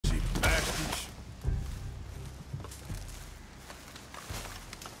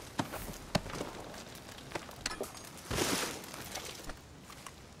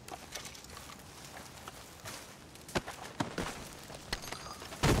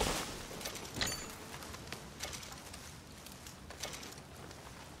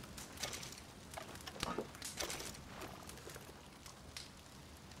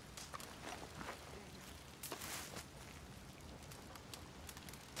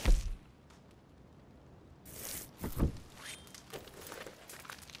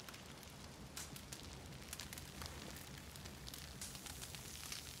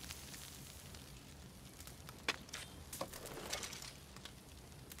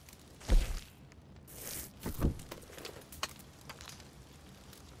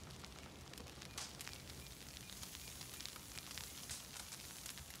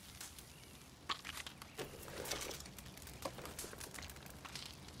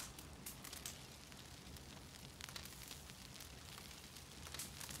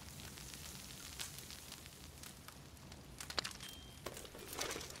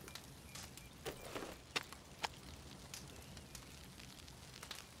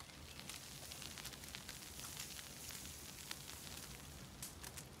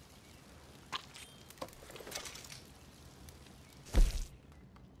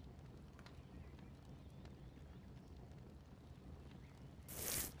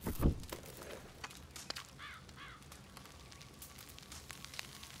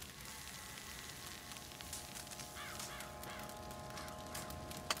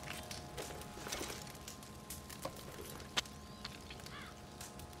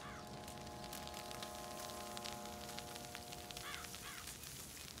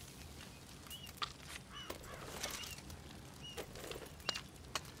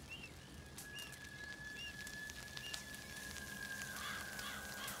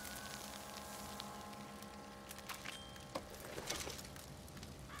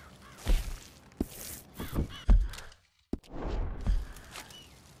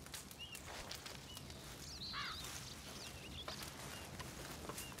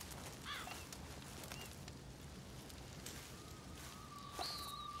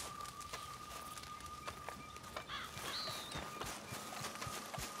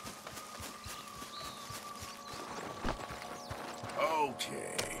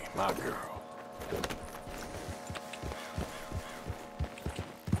Okay, my girl.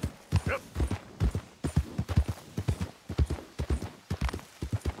 Yep.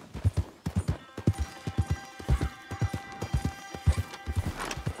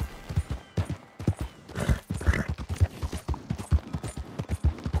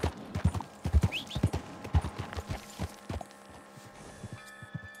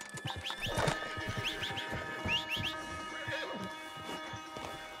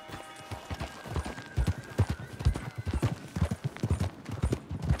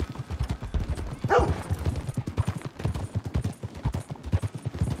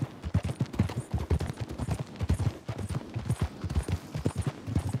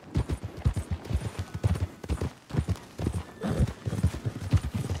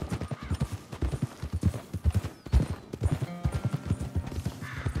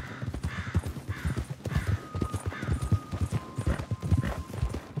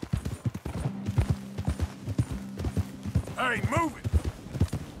 Hey, move it!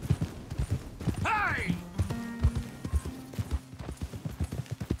 Hey!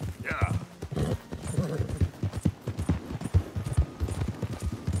 Yeah.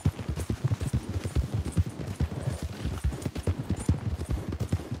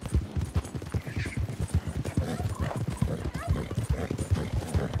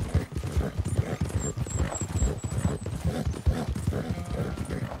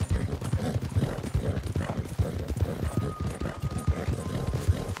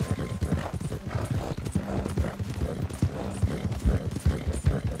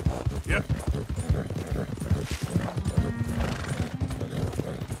 Yep.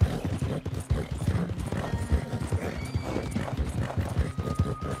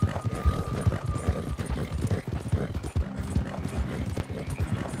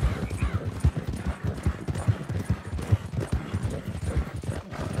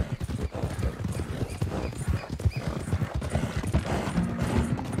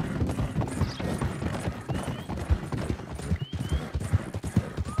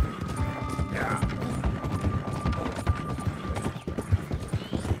 Yeah.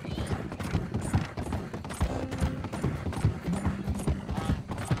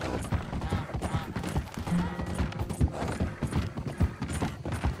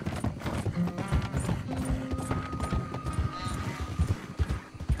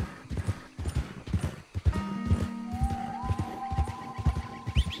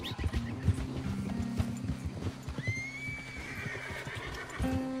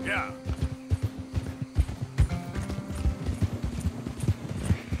 Yeah.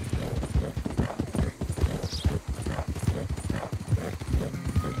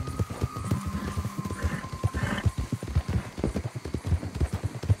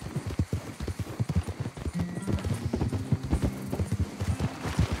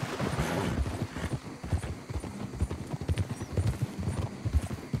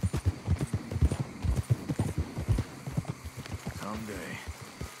 Someday.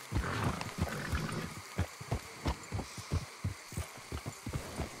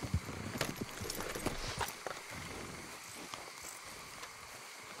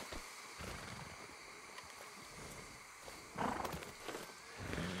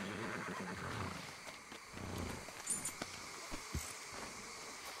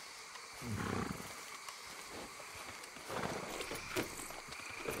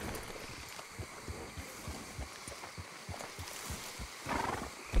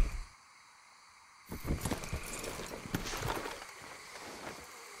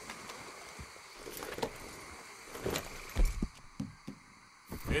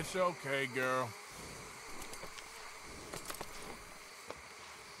 It's okay, girl.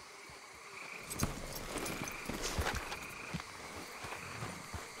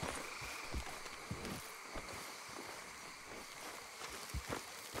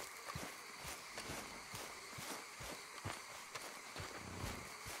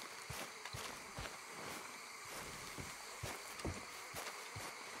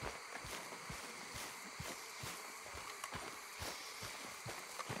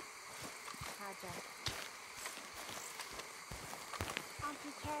 Project.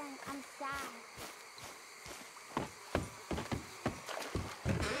 Auntie Karen, I'm sad.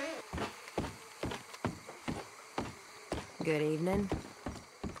 Good evening.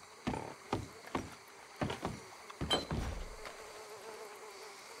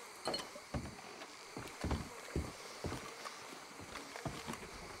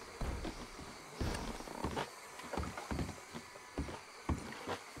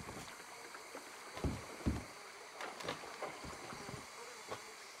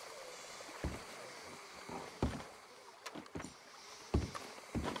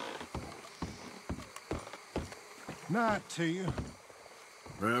 Night to you.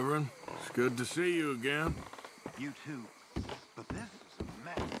 Reverend, it's good to see you again. You too. But this is a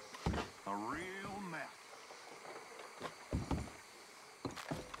mess. A real mess.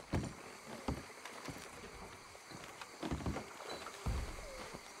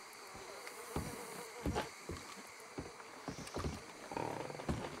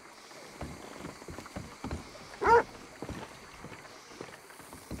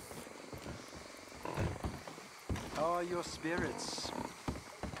 How are your spirits?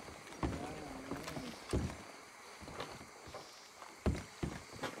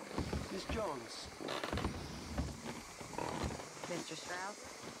 Miss Jones. Mr. Strauss?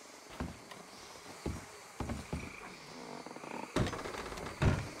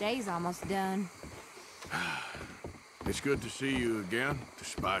 Day's almost done. It's good to see you again,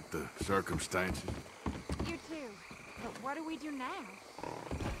 despite the circumstances. You too. But what do we do now?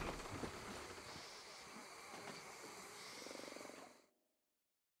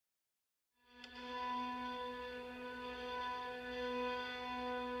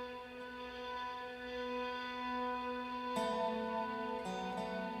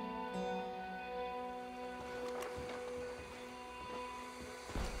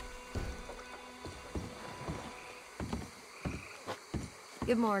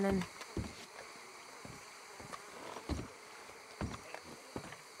 Good morning.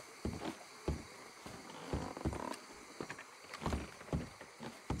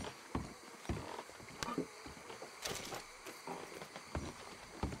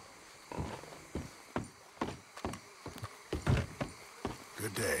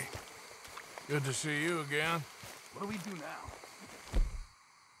 Good day. Good to see you again. What do we do now?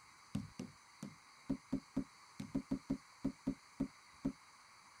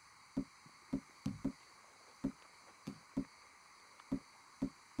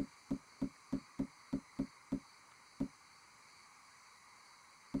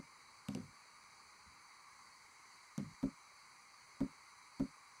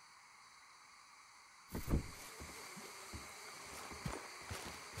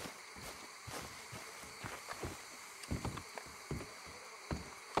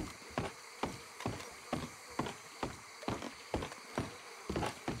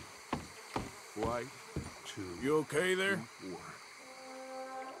 White, 2, You okay there? 4.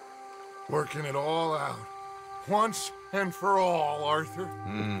 Working it all out. Once and for all, Arthur.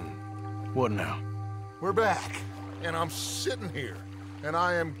 What now? We're back, and I'm sitting here, and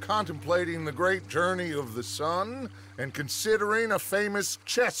I am contemplating the great journey of the sun and considering a famous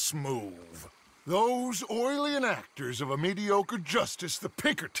chess move. Those oily enactors of a mediocre justice, the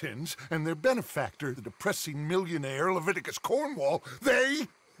Pinkertons, and their benefactor, the depressing millionaire Leviticus Cornwall, they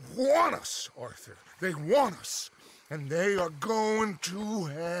want us, Arthur. They want us. And they are going to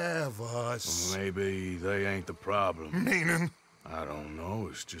have us. Maybe they ain't the problem. Meaning? I don't know,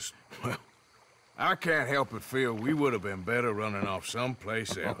 it's just, well, I can't help but feel we would have been better running off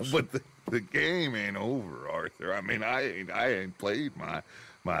someplace else. But the game ain't over, Arthur. I mean, I ain't played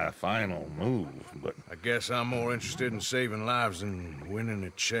my final move, but... I guess I'm more interested in saving lives than winning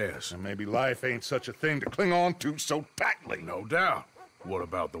at chess. And maybe life ain't such a thing to cling on to so tightly. No doubt. What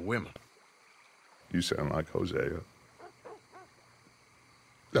about the women? You sound like Hosea.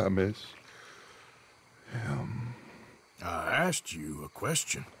 I miss him. I asked you a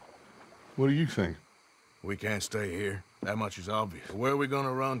question. What do you think? We can't stay here. That much is obvious. Where are we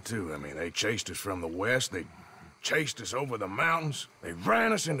gonna run to? I mean, they chased us from the west. They chased us over the mountains. They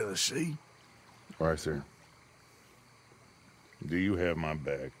ran us into the sea. Arthur, do you have my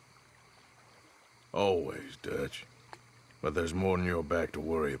back? Always, Dutch. But there's more than your back to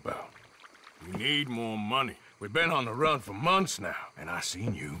worry about. We need more money. We've been on the run for months now, and I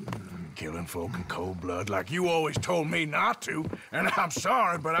seen you killing folk in cold blood like you always told me not to. And I'm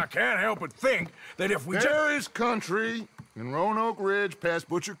sorry, but I can't help but think that if we There is country in Roanoke Ridge past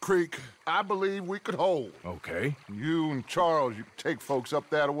Butcher Creek I believe we could hold. Okay. You and Charles, you could take folks up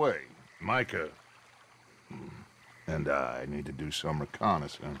that way. Micah and I need to do some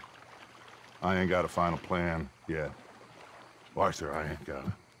reconnaissance. I ain't got a final plan yet. Arthur, I ain't got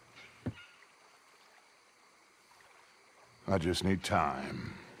it. I just need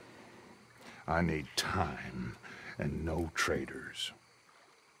time. I need time and no traitors.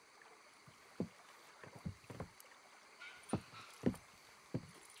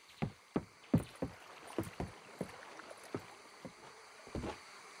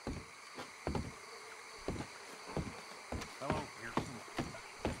 Hello, Pearson.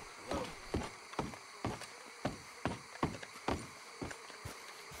 Hello.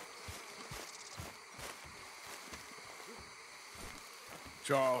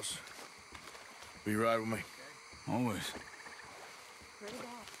 Charles, be right with me. Always. Pretty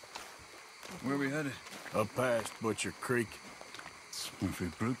bad. Where are we headed? Up past Butcher Creek. Murphy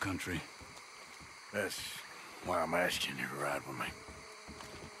Brew Country. That's why I'm asking you to ride with me.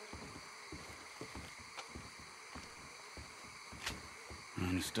 I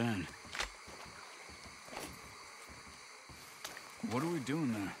understand. What are we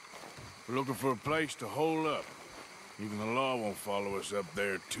doing there? We're looking for a place to hole up. Even the law won't follow us up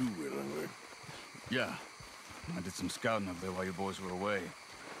there too willingly. Yeah. I did some scouting up there while you boys were away.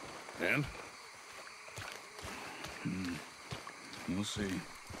 And? You'll see.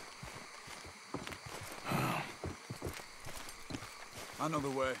 I know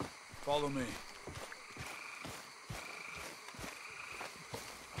the way. Follow me.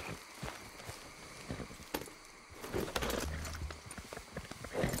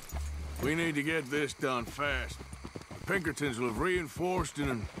 We need to get this done fast. Pinkertons will have reinforced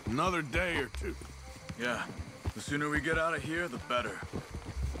in another day or two. Yeah. The sooner we get out of here, the better.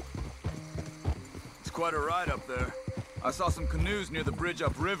 It's quite a ride up there. I saw some canoes near the bridge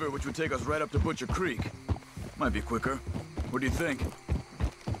upriver, which would take us right up to Butcher Creek. Might be quicker. What do you think?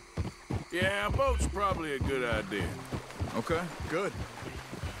 Yeah, a boat's probably a good idea. Okay, good.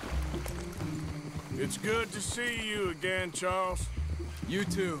 It's good to see you again, Charles. You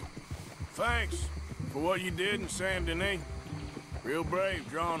too. Thanks for what you did in Saint Denis. Real brave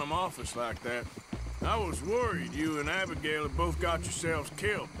drawing them off us like that. I was worried you and Abigail had both got yourselves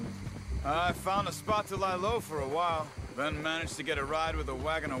killed. I found a spot to lie low for a while, then managed to get a ride with a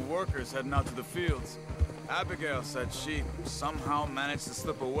wagon of workers heading out to the fields. Abigail said she somehow managed to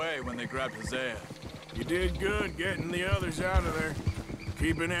slip away when they grabbed Hosea. You did good getting the others out of there.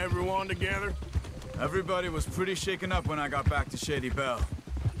 Keeping everyone together. Everybody was pretty shaken up when I got back to Shady Belle.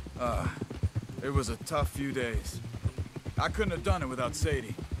 It was a tough few days. I couldn't have done it without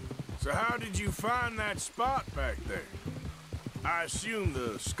Sadie. So how did you find that spot back there? I assume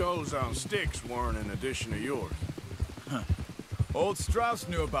the skulls on sticks weren't an addition of yours. Old Strauss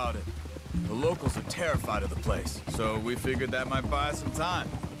knew about it. The locals are terrified of the place, so we figured that might buy us some time.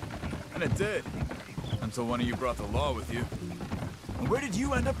 And it did. Until one of you brought the law with you. And where did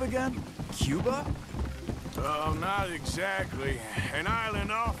you end up again? Cuba? Oh, not exactly. An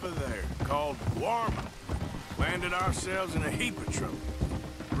island off of there, called Warma. Landed ourselves in a heap of trouble.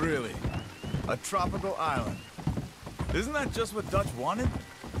 Really? A tropical island? Isn't that just what Dutch wanted?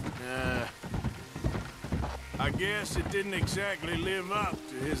 I guess it didn't exactly live up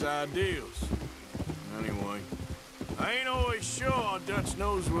to his ideals. Anyway, I ain't always sure Dutch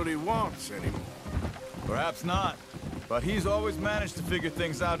knows what he wants anymore. Perhaps not. But he's always managed to figure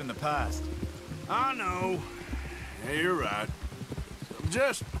things out in the past. I know. Yeah, you're right.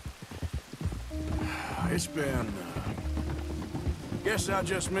 Just... It's been... Guess I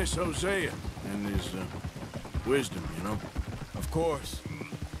just miss Hosea and his wisdom, you know? Of course.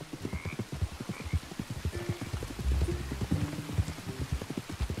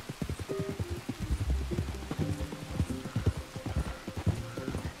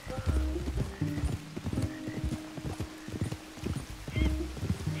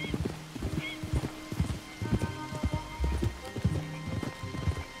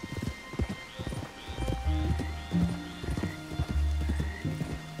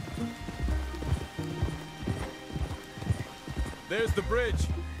 There's the bridge.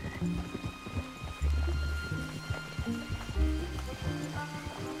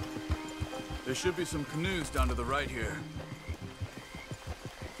 There should be some canoes down to the right here.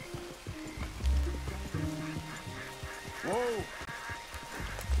 Whoa!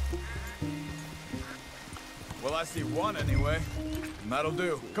 Well, I see one anyway. And that'll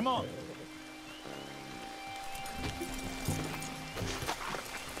do. Come on.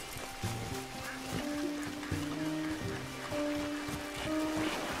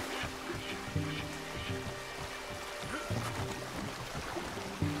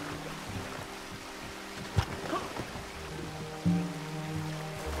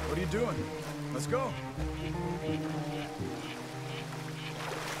 What are you doing? Let's go.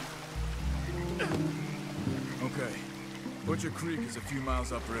 Okay. Butcher Creek is a few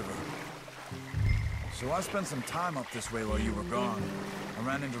miles upriver. So I spent some time up this way while you were gone. I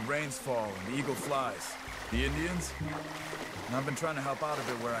ran into Rains Fall and Eagle Flies. The Indians? And I've been trying to help out a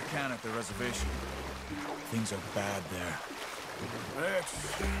bit where I can at the reservation. Things are bad there.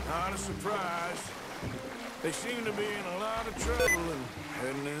 That's not a surprise. They seem to be in a lot of trouble and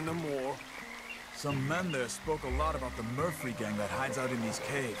heading into more. Some men there spoke a lot about the Murphy gang that hides out in these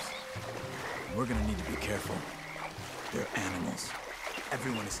caves. We're gonna need to be careful. They're animals.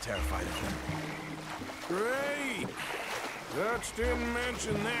 Everyone is terrified of them. Great! Dutch didn't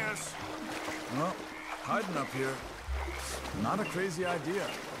mention this. Well, Hiding up here, not a crazy idea.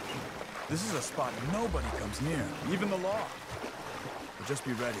 This is a spot nobody comes near, even the law. But just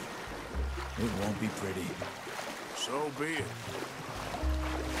be ready. It won't be pretty. So be it.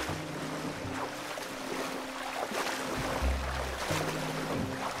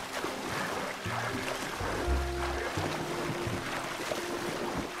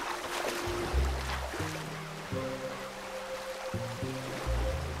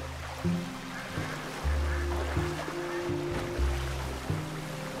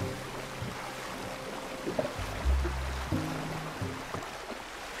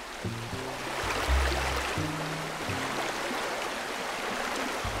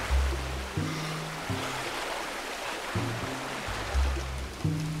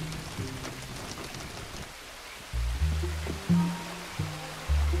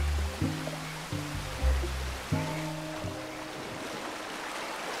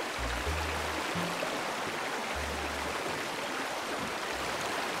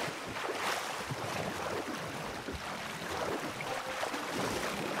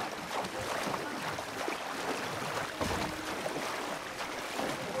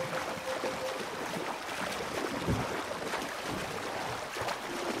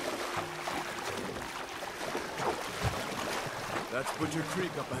 That's Butcher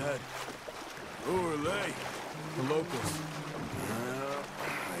Creek up ahead. Who are they? The locals. Well,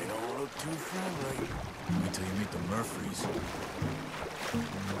 they don't look too friendly. Wait till you meet the Murphys.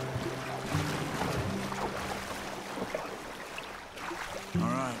 All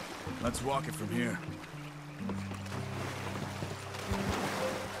right, let's walk it from here.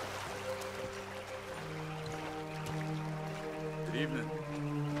 Good evening.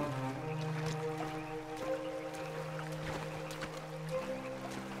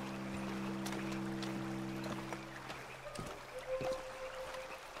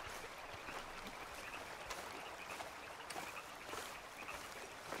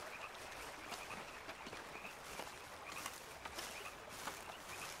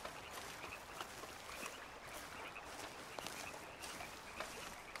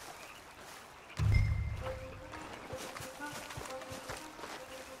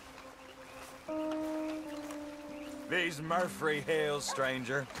 These Murphy Hills,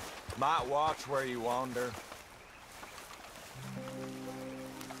 stranger. Might watch where you wander.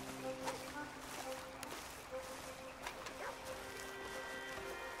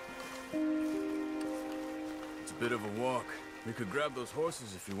 It's a bit of a walk. We could grab those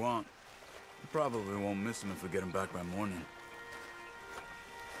horses if you want. We probably won't miss them if we get them back by morning.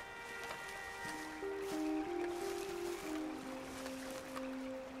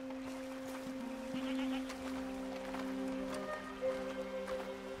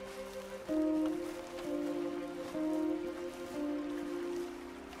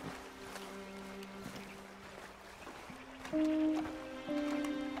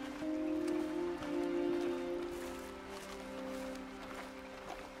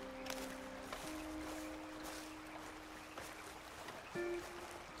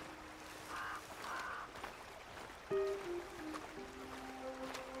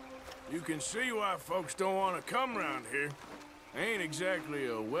 You can see why folks don't want to come around here. Ain't exactly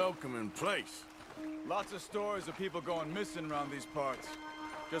a welcoming place. Lots of stories of people going missing around these parts.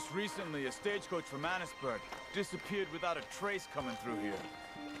 Just recently, a stagecoach from Annisburg disappeared without a trace coming through here.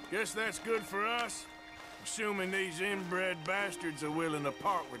 Guess that's good for us. Assuming these inbred bastards are willing to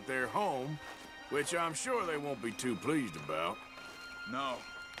part with their home, which I'm sure they won't be too pleased about. No.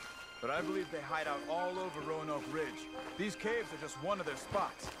 But I believe they hide out all over Roanoke Ridge. These caves are just one of their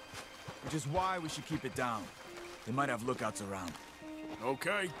spots. Which is why we should keep it down. They might have lookouts around.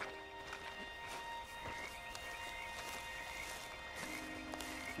 Okay.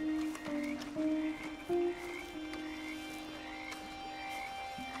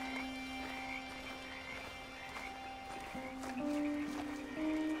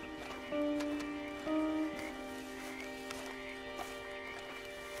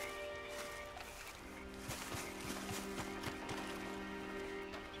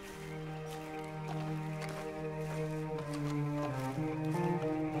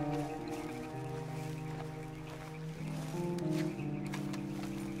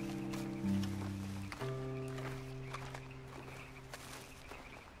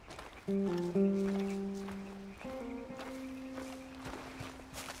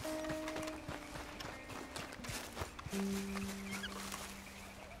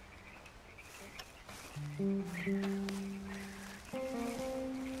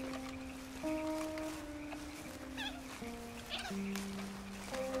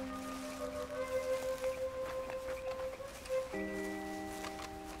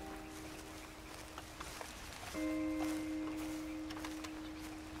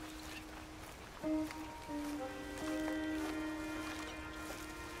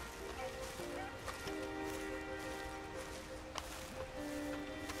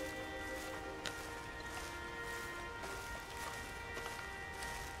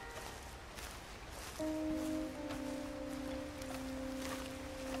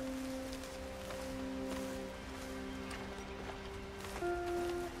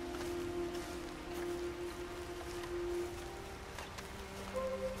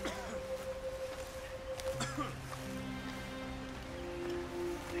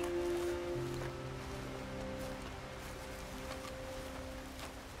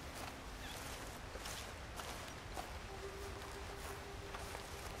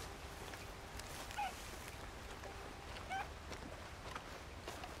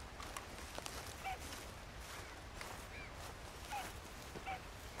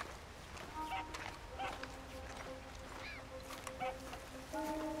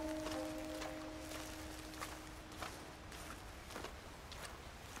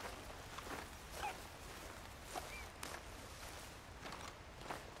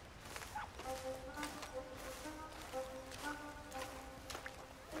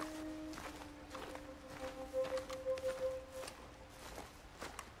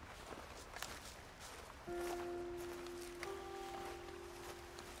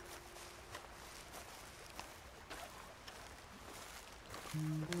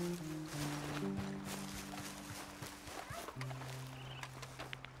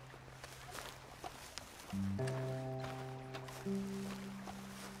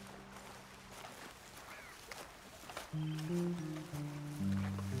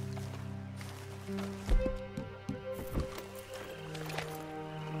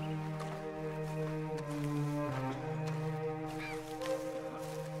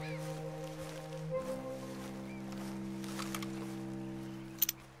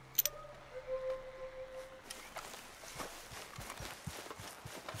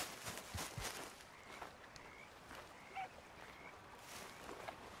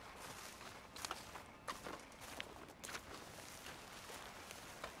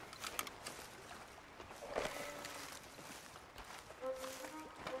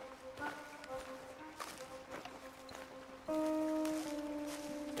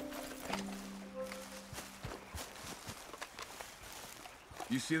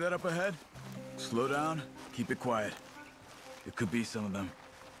 You see that up ahead? Slow down, keep it quiet. It could be some of them.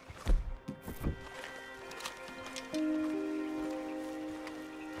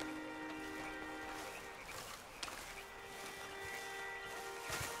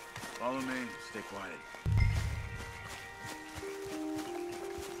 Follow me, stay quiet.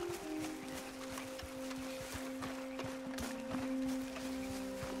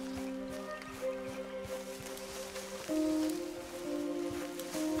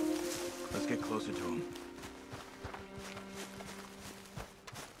 Let's get closer to him.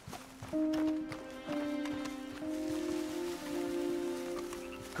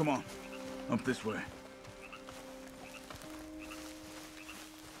 Come on, up this way.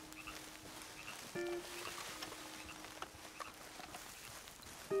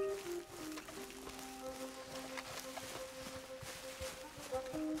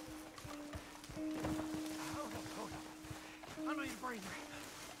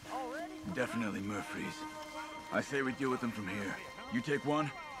 Definitely Murphy's. I say we deal with them from here. You take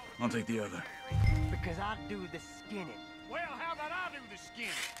one, I'll take the other. Because I do the skinning. Well, how about I do the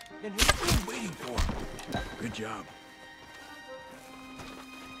skinning? Then What are you waiting for? Good job.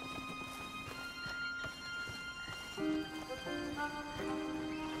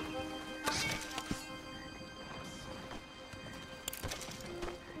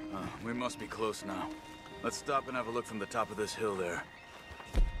 We must be close now. Let's stop and have a look from the top of this hill there.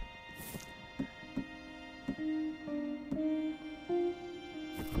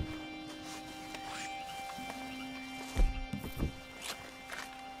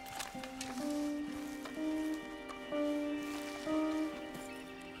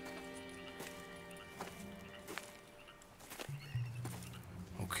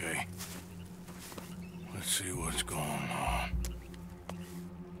 Okay. Let's see what's going on.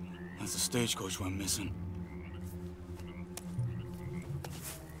 That's the stagecoach went missing.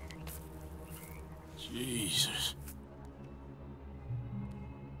 Jesus.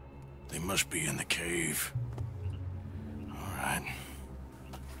 They must be in the cave. All right.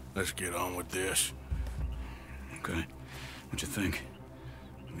 Let's get on with this. Okay. What you think?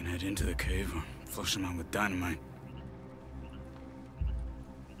 We can head into the cave or flush them out with dynamite.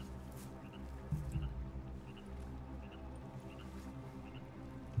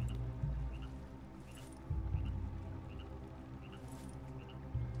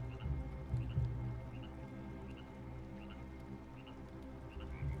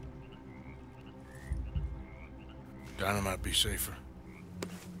 Dynamite be safer.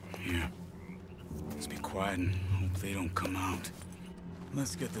 Yeah. Let's be quiet and hope they don't come out.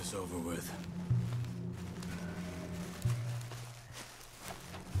 Let's get this over with.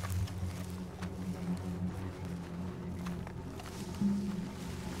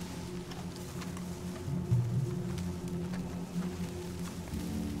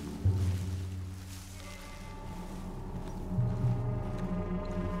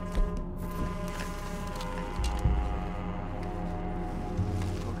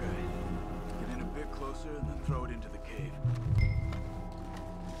 And then throw it into the cave.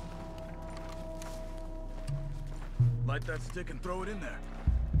 Light that stick and throw it in there.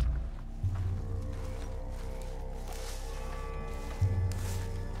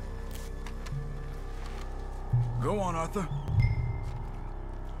 Go on, Arthur.